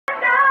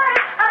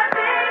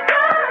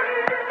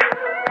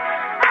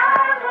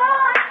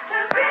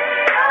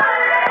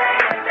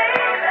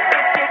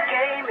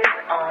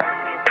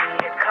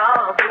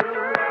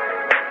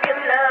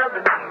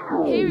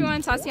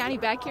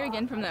Taciane back here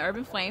again from the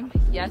Urban Flame.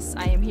 Yes,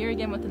 I am here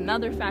again with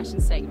another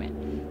fashion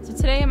segment. So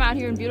today I'm out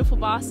here in beautiful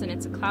Boston.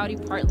 It's a cloudy,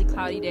 partly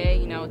cloudy day.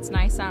 You know, it's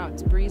nice out,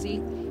 it's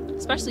breezy.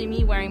 Especially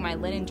me wearing my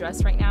linen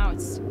dress right now,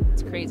 it's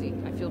crazy.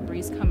 I feel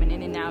breeze coming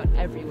in and out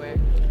everywhere.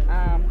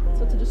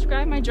 So to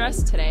describe my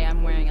dress today,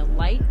 I'm wearing a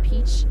light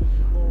peach,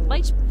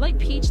 light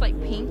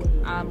pink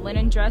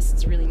linen dress.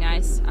 It's really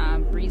nice,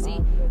 breezy.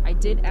 I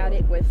did add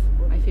it with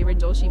my favorite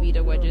Dolce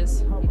Vita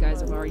wedges. You guys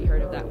have already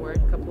heard of that word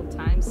a couple of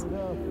times.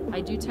 I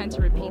do tend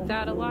to repeat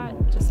that a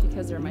lot just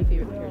because they're my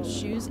favorite pair of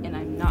shoes, and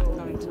I'm not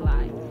going to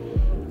lie.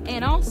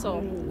 And also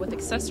with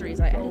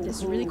accessories, I added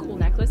this really cool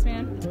necklace,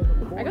 man.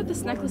 I got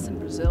this necklace in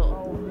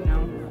Brazil, you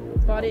know.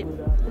 Bought it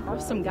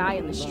off some guy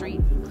in the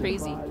street.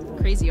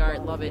 Crazy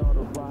art, love it.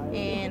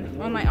 And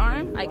on my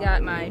arm, I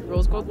got my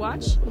rose gold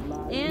watch,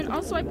 and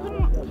also I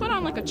put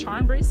on like a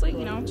charm bracelet,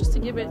 you know, just to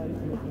give it, I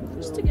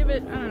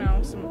don't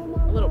know,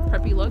 a little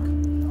preppy look.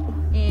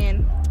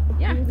 And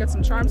yeah, got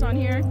some charms on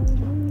here,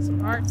 some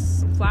hearts,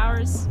 some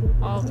flowers,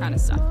 all kind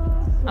of stuff.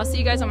 I'll see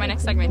you guys on my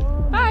next segment.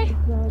 Bye.